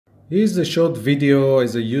Here's a short video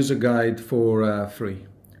as a user guide for Phree.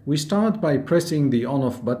 We start by pressing the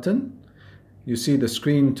on-off button. You see the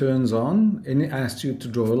screen turns on and it asks you to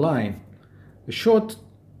draw a line. A short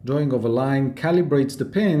drawing of a line calibrates the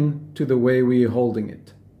pen to the way we are holding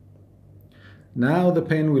it. Now the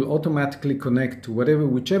pen will automatically connect to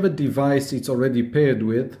whichever device it's already paired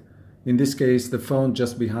with, in this case the phone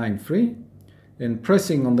just behind Phree, and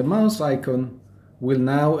pressing on the mouse icon will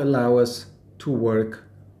now allow us to work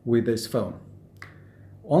with this phone.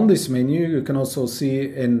 On this menu you can also see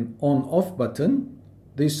an on-off button.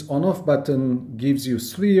 This on-off button gives you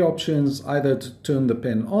three options, either to turn the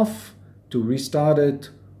pen off, to restart it,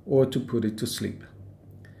 or to put it to sleep.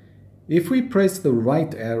 If we press the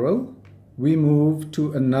right arrow, we move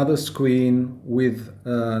to another screen with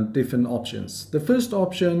different options. The first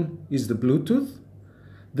option is the Bluetooth.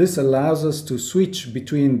 This allows us to switch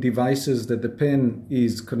between devices that the pen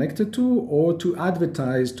is connected to or to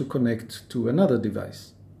advertise to connect to another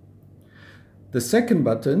device. The second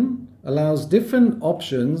button allows different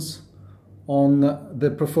options on the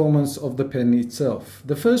performance of the pen itself.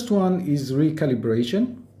 The first one is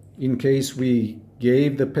recalibration. In case we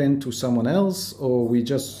gave the pen to someone else or we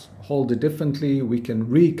just hold it differently, we can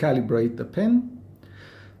recalibrate the pen.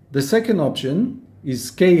 The second option is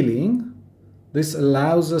scaling. This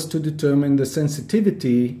allows us to determine the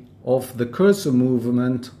sensitivity of the cursor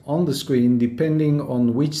movement on the screen depending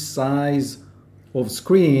on which size of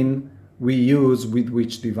screen we use with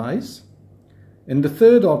which device. And the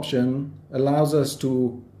third option allows us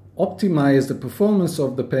to optimize the performance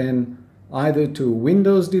of the pen either to a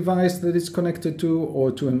Windows device that it's connected to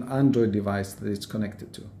or to an Android device that it's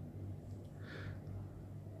connected to.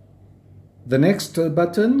 The next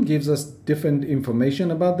button gives us different information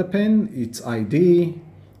about the pen, its ID,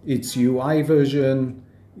 its UI version,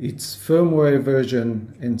 its firmware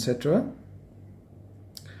version, etc.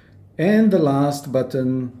 And the last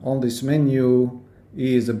button on this menu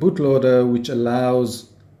is a bootloader, which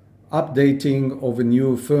allows updating of a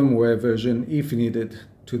new firmware version if needed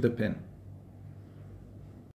to the pen.